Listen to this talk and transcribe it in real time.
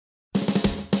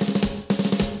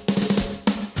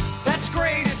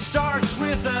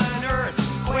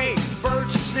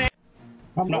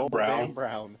I'm not Oh, brown. damn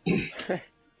brown.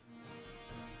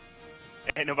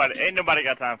 Ain't nobody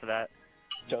got time for that.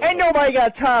 Ain't nobody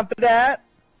got time for that.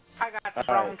 I got the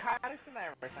bronchitis and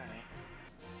everything.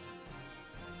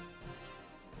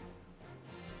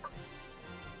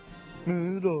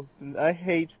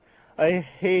 I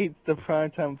hate the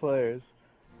primetime players.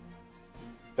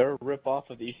 They're a rip-off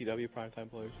of the ECW primetime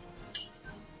players.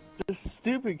 They're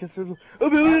stupid because they're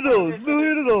 $1 million,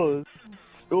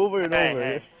 over and over.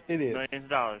 Hey, Idiots. millions of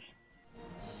dollars.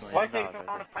 Why take so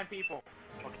long to find people?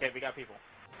 Okay, we got people.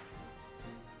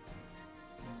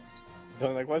 So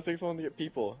I'm like, why does it take so long to get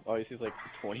people? Oh, he sees like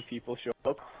 20 people show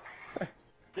up.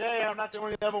 Yeah, I'm not the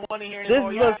only level one in here This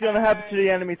anymore. is what's gonna happen to the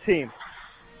enemy team.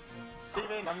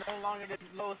 Steven, I'm no longer the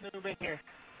lowest noob in here.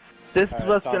 This is Alright,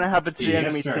 what's Tom. gonna happen to the Yes,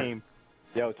 enemy sir. team.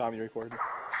 Yo, Tom, you recording?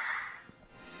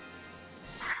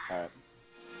 Alright.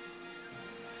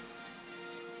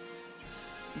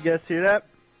 You guys hear that?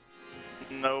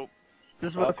 Nope.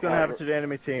 This is what's gonna happen to the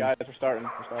enemy team. Guys, we're starting.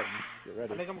 Get I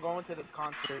ready. think I'm going to this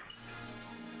concert.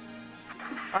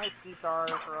 Hi, Star,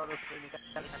 for all this thing. You gotta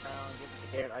turn around and get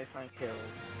scared. Iceland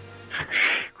kills.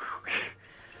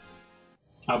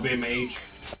 I'll be a mage.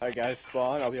 Alright, guys,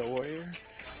 spawn. I'll be a warrior.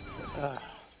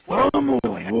 I'm a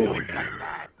warrior.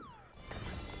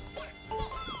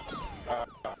 Let's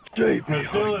do it.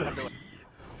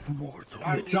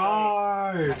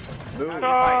 Charge!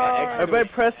 Everybody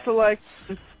press select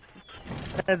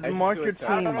and Exit mark to your attack.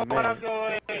 I team. don't know what I'm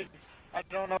Man. doing. I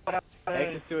don't know what I'm doing.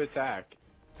 Exit to attack.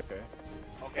 Okay.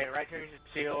 Okay, right here's the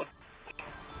shield.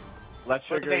 Let's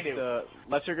What do trigger they do? the.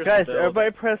 Let's trigger Guys, the build.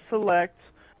 everybody press select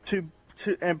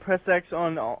and press X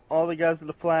on all the guys with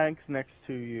the flags next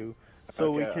to you, so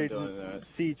Okay, we I'm can doing that.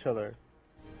 see each other.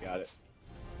 Got it.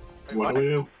 What do we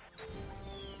do?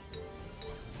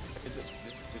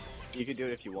 You can do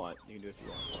it if you want. You can do it if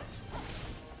you want.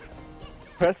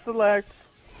 Press select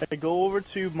and go over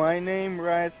to my name,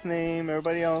 Riot's name,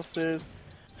 everybody else's,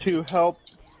 to help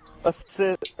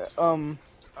assist and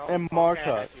mark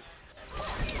okay, I us, got you.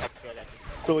 That's good, that's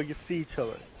good. so we can see each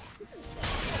other.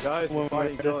 Guys, Well,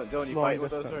 why don't you long fight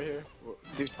with us distance. right here?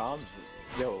 Dude, Tom's.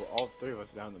 Yo, all three of us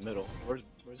down the middle. Where's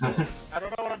Dylan? I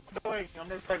don't know what I'm doing. I'm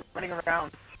just like running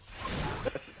around.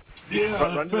 Yeah,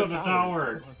 Run let's to build the a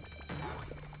tower.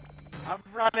 I'm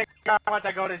running around once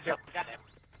I go to jail. Goddamn.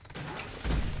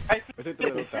 I see Is it the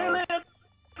little tower? Damn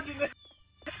it,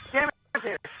 it's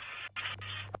here.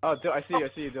 Oh, I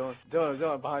see you, Dylan.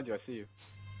 Dylan, behind you, I see you.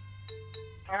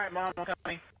 Alright, Mom, I'm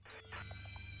coming.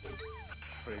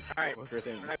 Alright, What's your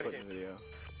thing? right Put in here. the video.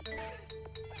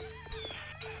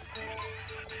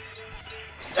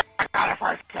 I got a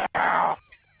first kill!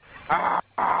 Got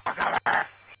her!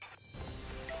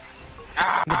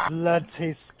 The blood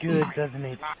tastes good, doesn't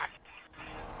it?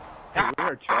 Hey, we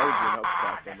are charging up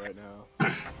Stockton right now.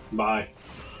 Bye.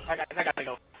 I gotta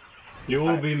go. You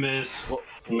will be missed.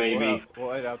 Maybe.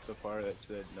 We'll edit out the part that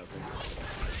said nothing.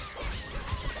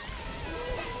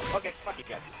 Okay, fuck you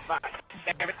guys. Bye.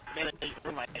 Damn it, Billy,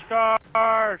 ruin my day.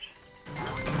 Charge!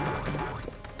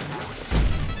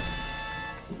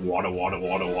 Water, water,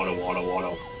 water, water, water,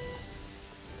 water.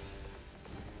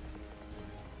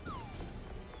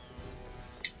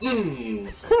 Mmm.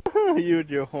 You and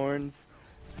your horns.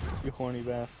 You horny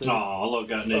bastard. Aw,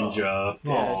 look at Ninja.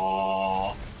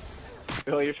 Aww.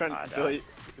 Billy, you're trying to.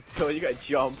 Billy, you got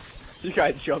jumped. You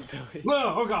got jumped, Billy.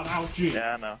 Oh god, ouchie.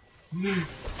 Yeah, I know.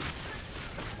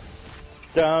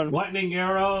 Down. Lightning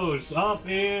arrows up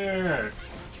here.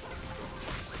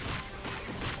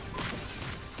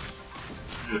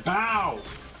 Ow!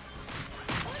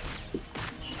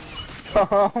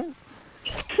 Tom.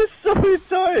 You're so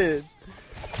retarded.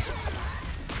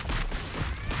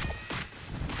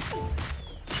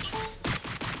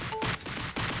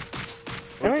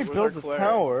 Let me Where's build our the cleric?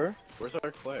 tower. Where's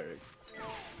our cleric?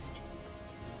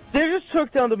 They just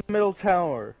took down the middle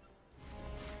tower.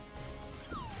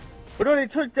 But no, they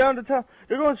took down the tower.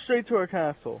 They're going straight to our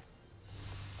castle.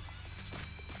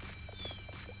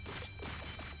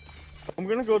 I'm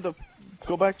gonna go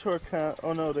back to our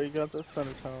oh no, they got the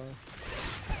center tower.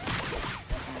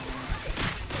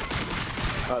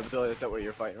 Billy, is that what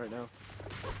you're fighting right now?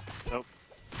 Nope.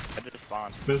 I just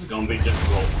spawned. This is gonna be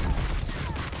difficult.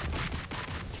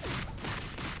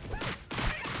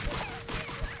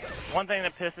 One thing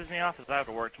that pisses me off is I have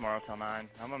to work tomorrow till 9.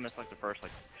 I'm gonna miss like the first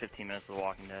 15 minutes of The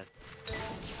Walking Dead.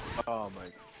 Oh my,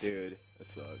 dude, that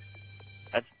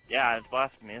sucks. Yeah, it's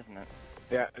blasphemy, isn't it?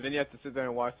 Yeah, and then you have to sit there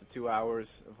and watch the 2 hours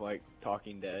of like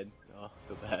Talking Dead. Oh,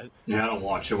 so bad. Yeah, I don't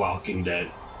watch The Walking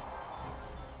Dead.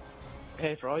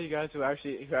 Hey, for all you guys who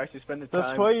actually spend the time.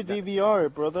 That's why you DVR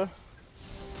it, brother.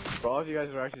 For all of you guys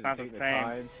who are actually Not the taking the same.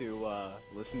 time to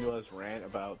listen to us rant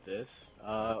about this,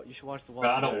 you should watch the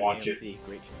I don't Dead watch it. AMC.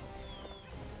 Great show.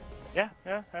 Yeah.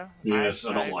 Yes,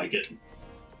 I don't like it.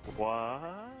 What?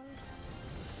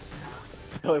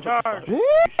 Totally what the Charge! fuck. You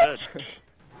should.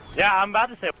 Yeah, I'm about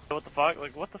to say, what the fuck?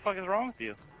 Like, what the fuck is wrong with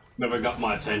you? Never got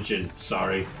my attention.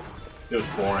 Sorry. It was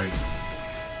boring.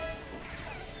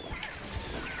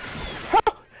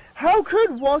 How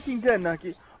could Walking Dead not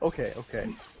get... Okay.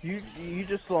 You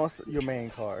just lost your main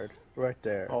card. Right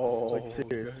there. Oh, Like,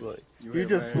 seriously. You You ain't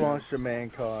just man. lost your main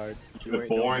card. You ain't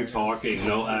no Boring man. talking,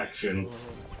 no action.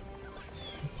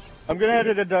 I'm gonna have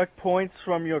to deduct points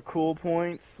from your cool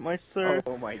points, my sir.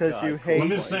 Oh my Because god. you hate Let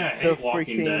me say I the hate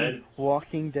Walking freaking Dead.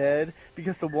 Walking Dead.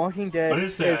 Because the Walking Dead Let me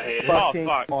is say I hate it. fucking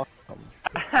Oh, fuck. awesome.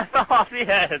 I fell off the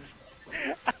edge.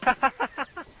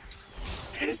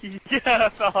 Yeah, I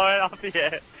fell right off the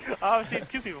edge. Oh, I've seen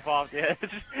 2 people fall off the edge.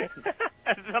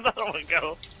 Another one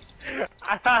go.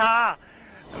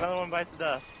 Another one bites the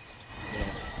dust.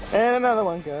 And another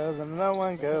one goes, and another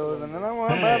one goes, and another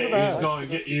one Hey, bites he's going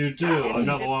to get you too.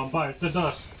 Another one bites the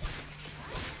dust.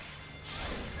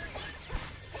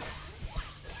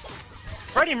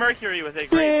 Freddie Mercury was a great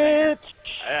singer.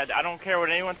 Bitch! I don't care what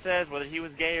anyone says, whether he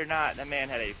was gay or not. That man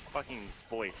had a fucking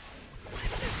voice.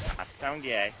 Not to sound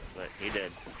gay, but he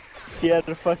did. He had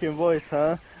a fucking voice,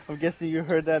 huh? I'm guessing you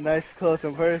heard that nice close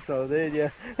and personal, did ya?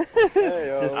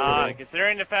 Hey-o.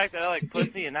 Considering the fact that I like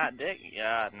pussy and not dick,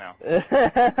 yeah, no.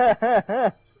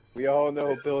 We all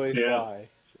know Billy's Yeah. lie.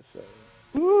 Just saying.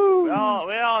 Woo! We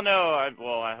all know.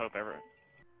 Well, I hope everyone.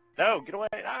 No, get away!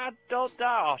 Ah, don't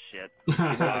die! Oh shit. You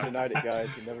never denied it, guys.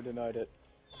 You never denied it.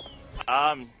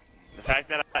 The fact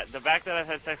that I've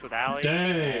had sex with Allie.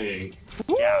 Dang.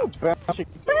 Yeah. Bouncing.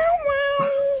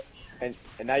 And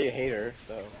now you hate her,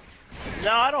 so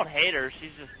No, I don't hate her.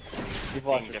 She's just you've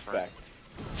lost Being different.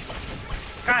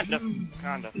 respect.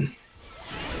 kind of.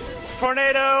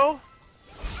 Tornado.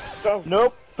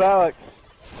 Nope, Alex.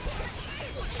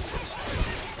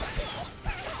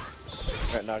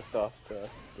 Got knocked off the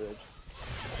bridge.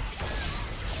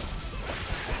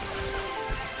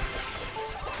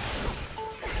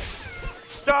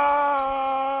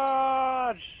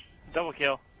 Dodge! Double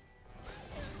kill.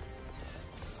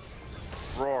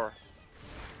 Roar.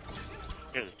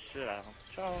 Get the shit out of him.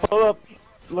 Charge. Hold up.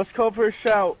 Let's call for a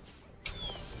shout.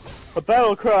 A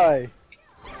battle cry.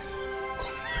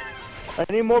 I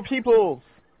need more people.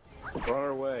 We're on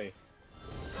our way.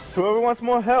 Whoever wants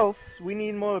more health, we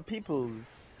need more people.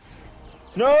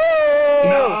 No!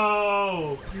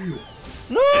 No!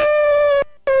 No!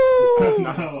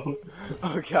 No!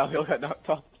 Oh god, we all got knocked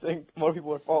off the thing. More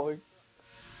people are falling.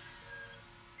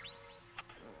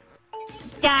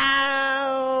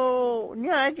 No!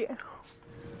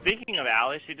 Speaking of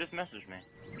Allie, she just messaged me.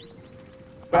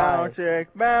 Bounce, chick,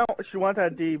 bounce. She want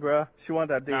that D, bruh. She want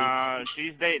that D.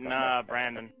 She's dating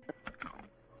Brandon.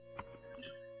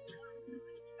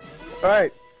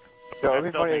 Alright, Yo, I it'd be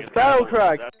still funny think if it's battle kinda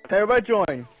cry. low. Everybody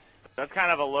join. That's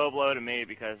kind of a low blow to me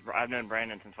because I've known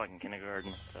Brandon since fucking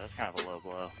kindergarten, so that's kind of a low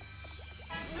blow.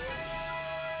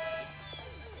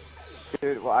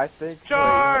 dude, well I think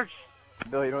Charge!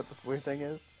 Billy, you know what the weird thing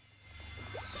is?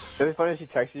 It'd be funny if she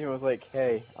texted you and was like,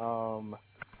 hey,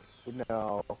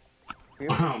 no.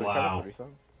 Wow.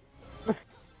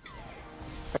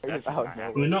 That's Out not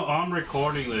of You know, I'm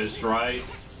recording this, right?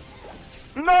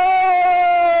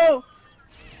 No!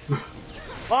 You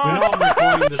know I'm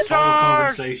recording this whole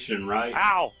Charge! conversation, right?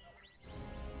 Ow!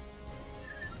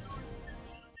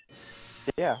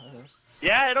 Yeah.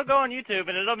 Yeah, it'll go on YouTube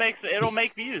and it'll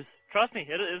make views. Trust me,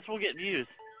 this will get views.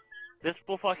 This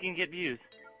will fucking get views.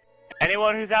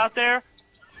 Anyone who's out there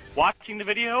watching the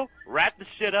video, wrap the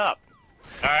shit up.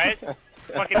 All right?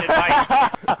 Fucking advice.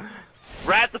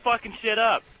 Wrap the fucking shit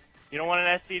up. You don't want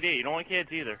an STD. You don't want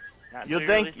kids either. Not until You'll you're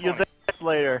thank at least you'll 20. thank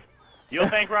later. You'll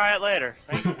thank Riot later.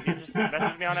 You just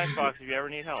message me on Xbox if you ever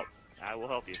need help. I will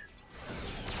help you.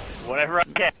 Whatever I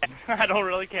can. I don't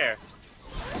really care.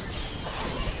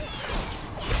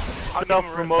 I'll give 'em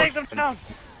a rip. Take them down.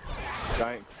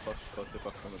 Giant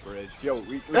clusterfucks on the bridge. Yo,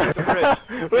 we got the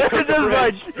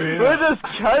bridge. We're just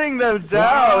cutting them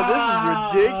down.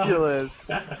 Wow. This is ridiculous.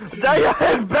 That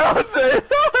guy bouncing.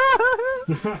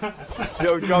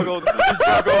 Yo, juggled. To the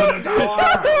tower!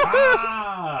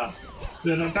 Ah!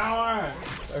 To the tower!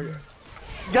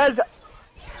 Guys,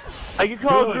 I can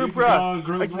call a Good, group you can call a rush.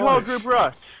 group I can call a rush. group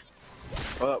rush.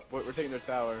 Well, we're taking their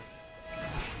tower.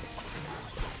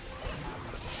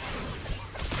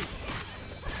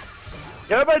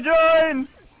 Everybody join!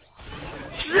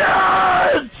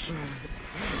 Yes!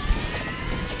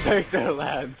 Take their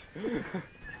lands.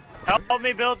 Help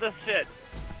me build this shit.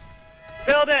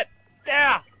 Build it!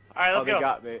 Yeah! Alright, Oh, let's they go.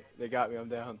 got me. They got me. I'm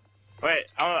down. Wait,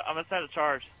 I'm gonna set a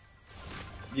charge.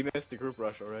 You missed the group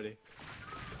rush already.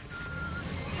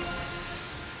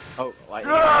 Oh,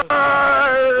 lightning. Lightning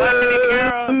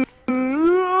arrow!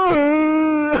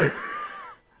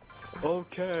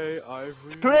 Okay,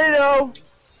 Ivory. Tornado!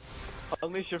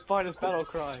 Unleash your finest battle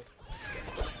cry.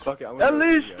 Fuck it, I'm gonna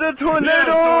Unleash go the with you guys.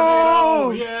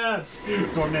 tornado! Yes!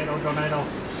 Tornado, tornado.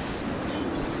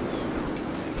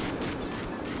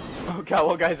 Oh god,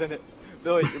 one guy's in it.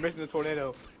 Billy, you're missing the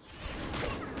tornado.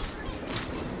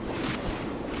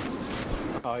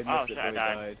 Oh, he missed Oh, it. shit, I Billy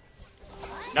died. died.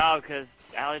 No, because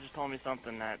Allie just told me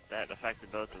something that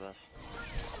affected both of us.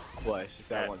 What? She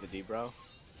said I want the D, bro.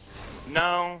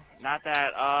 No, not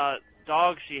that.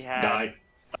 Dog she had. Die.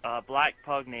 A black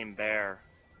pug named Bear.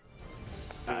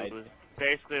 Who Died. was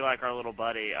basically like our little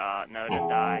buddy. No, didn't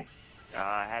die.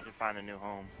 I had to find a new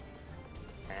home.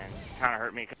 And it kind of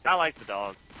hurt me, because I like the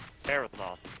dog. Bear was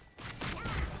awesome.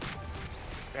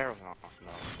 Bear was an awesome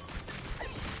dog.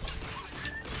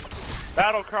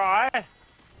 Battle cry!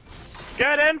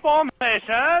 Get in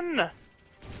formation!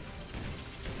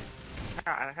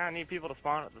 I kind of need people to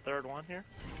spawn at the third one here.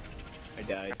 I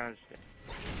died. Kinda just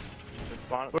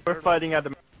spawn at the We're third fighting at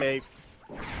the mate.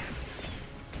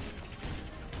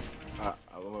 I'm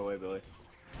on my way, Billy.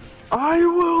 I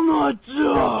will not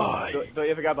die! Billy, you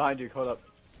have a guy behind you. Hold up.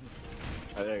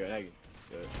 Oh, there you go. Now you can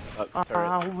do it. Up, turret.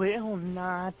 I will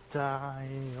not die.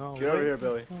 Get over here,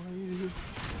 Billy.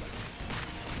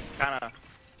 Kind of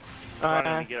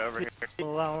running to get over here.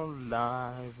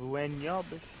 Alive when you're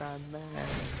beside me.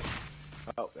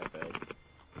 Oh, that failed.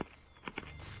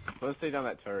 Let's stay down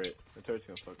that turret. The turret's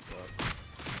gonna fuck us up.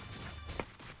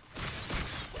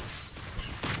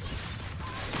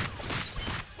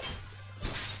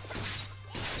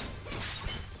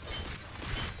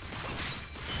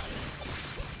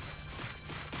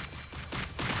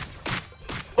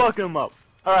 Fuck him up.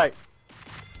 Alright.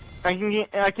 I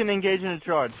can engage in a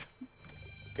charge.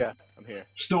 Yeah, I'm here.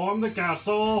 Storm the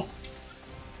castle!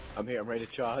 I'm here. I'm ready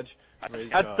to charge. I'm ready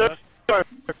to At charge. third.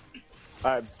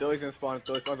 Alright, Billy's gonna spawn.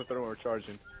 Billy spawns the third one. We're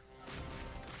charging.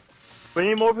 We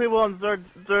need more people on the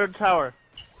third tower.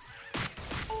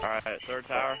 Alright, third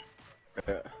tower.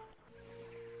 Yeah.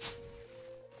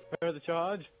 Prepare the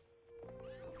charge.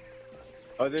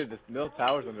 Oh, dude, this middle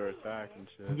tower's under attack and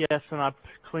shit. Yes, and I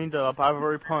cleaned it up. I've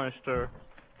already punished her.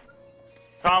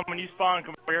 Tom, when you spawn,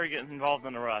 come over here, get involved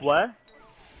in the rush. What?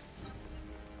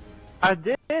 I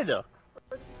did.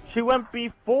 She went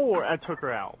before I took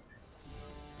her out.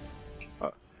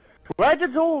 Right the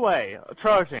doorway,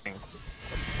 charging.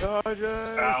 Charging!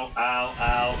 Ow, ow,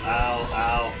 ow, ow,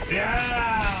 ow.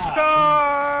 Yeah!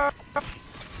 Charge!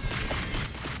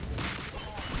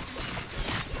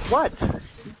 What?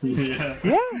 Yeah.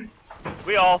 Yeah.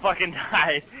 We all fucking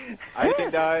died. I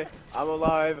didn't die. I'm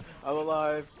alive. I'm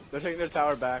alive. They're taking their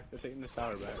tower back. They're taking this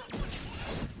tower back.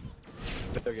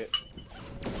 They took it.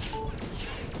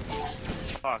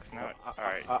 Fuck, no.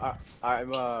 Alright.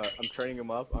 I'm training them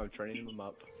up. I'm training them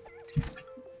up.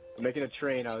 I'm making a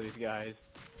train out of these guys.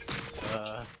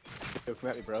 Yo, come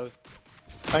at me, bros.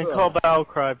 I can call battle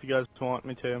cry if you guys want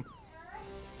me to.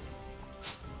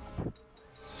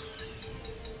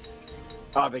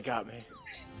 Oh, they got me.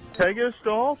 Can I get a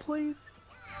stall, please?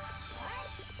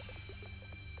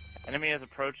 Enemy is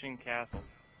approaching castle.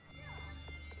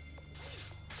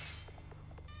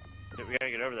 Shit, we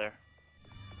gotta get over there.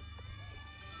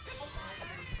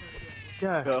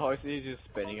 Yeah. So all I see is just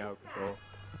spinning out of control.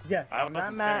 Yes. I I'm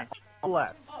wasn't at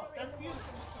left.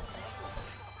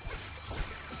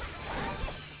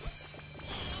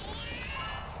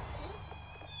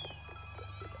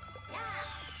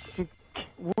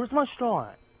 Where's my straw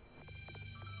at?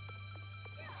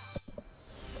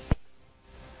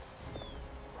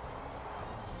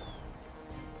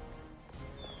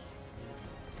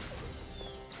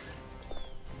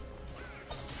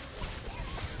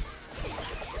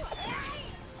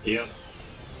 Yep.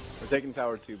 We're taking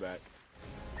tower 2 back.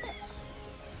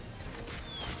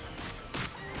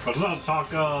 What's up,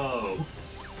 Taco?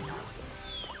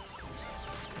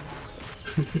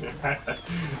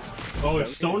 Oh,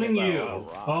 it's stoning you.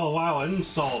 Oh, wow,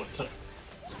 insult.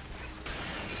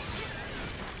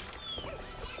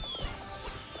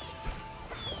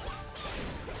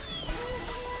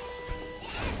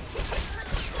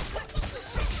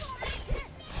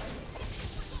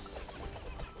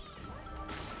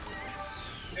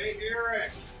 Hey,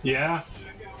 Eric. Yeah?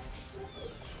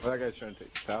 Well, that guy's trying to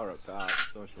take the tower up top.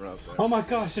 So much run up there. Oh my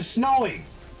gosh, it's snowing!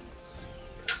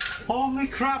 Holy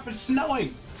crap, it's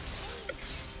snowing!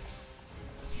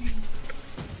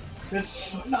 It's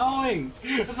snowing!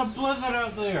 There's a blizzard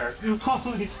out there!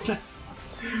 Holy snap!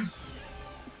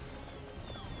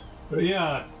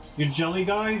 Yeah, you jelly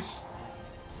guys?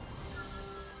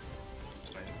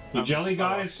 You jelly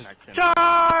guys?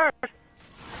 Charge!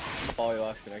 Oh, you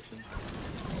lost connection.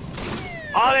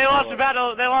 Oh, they launched a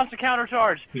battle. They launched a counter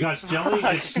charge. You guys jelly?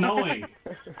 It's snowing!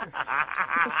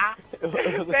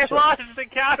 They launched a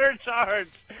counter charge.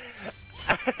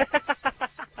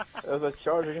 It was a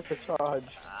charge against a charge.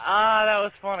 Ah, that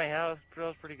was funny. That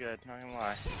was pretty good. Not gonna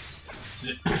lie.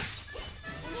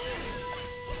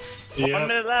 1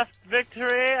 minute left.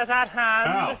 Victory is at hand.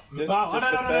 Ow! Just Oh,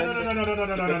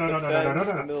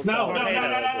 no!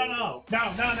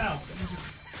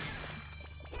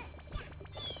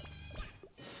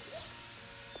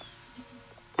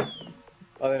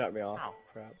 Oh, they knocked me off. Ow.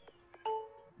 Crap.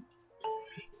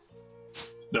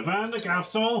 Defend the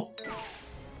castle!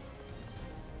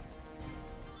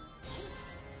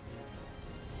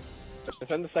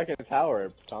 Defend the second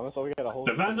tower, Thomas. Oh, we got a whole.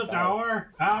 Defend the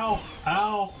tower! Ow!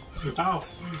 Ow! Ow!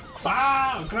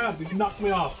 Ah! Crap! You knocked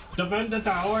me off! Defend the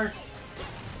tower!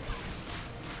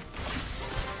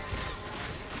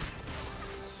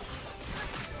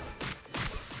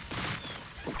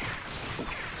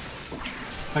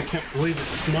 I can't believe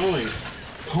it's snowing!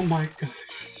 Oh my gosh!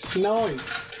 It's snowing!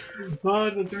 Oh,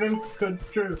 the dream come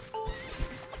true! Is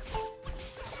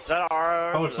that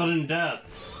our? Oh, it's sudden death!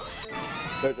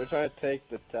 They're trying to take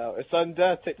the tower. It's sudden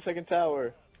death. Take the second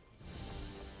tower.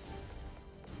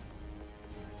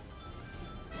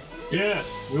 Yes,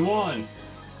 we won!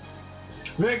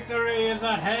 Victory is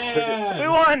at hand! We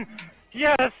won!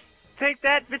 Yes! Take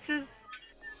that, bitches!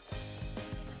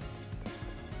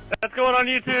 That's going on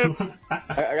YouTube!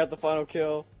 I got the final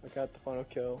kill.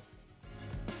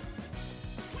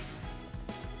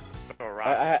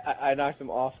 Alright. I knocked him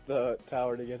off the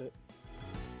tower to get it.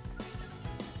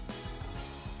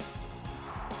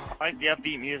 I like the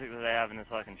upbeat music that they have in this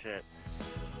fucking shit.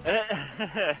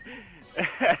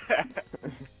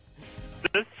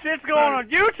 This shit's going on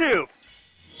YouTube!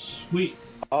 Sweet.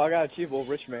 Oh, I got achievable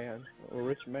rich man.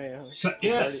 Rich man. So,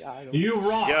 yes, 30 items. you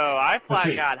rock! Yo, I Let's flat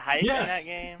see. got hyped Yes, in that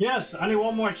game. yes, I need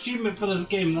one more achievement for this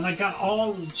game, then I got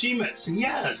all the achievements.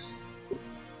 Yes!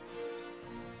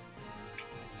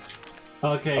 I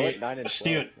Okay, went 9 and 12.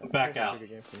 Stuart, back out.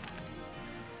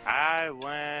 I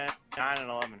went 9 and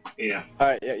 11. Yeah.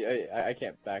 Alright, yeah, I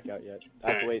can't back out yet.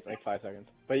 I have to wait like 5 seconds.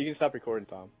 But you can stop recording,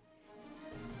 Tom.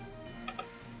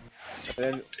 And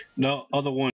then No,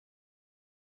 other one.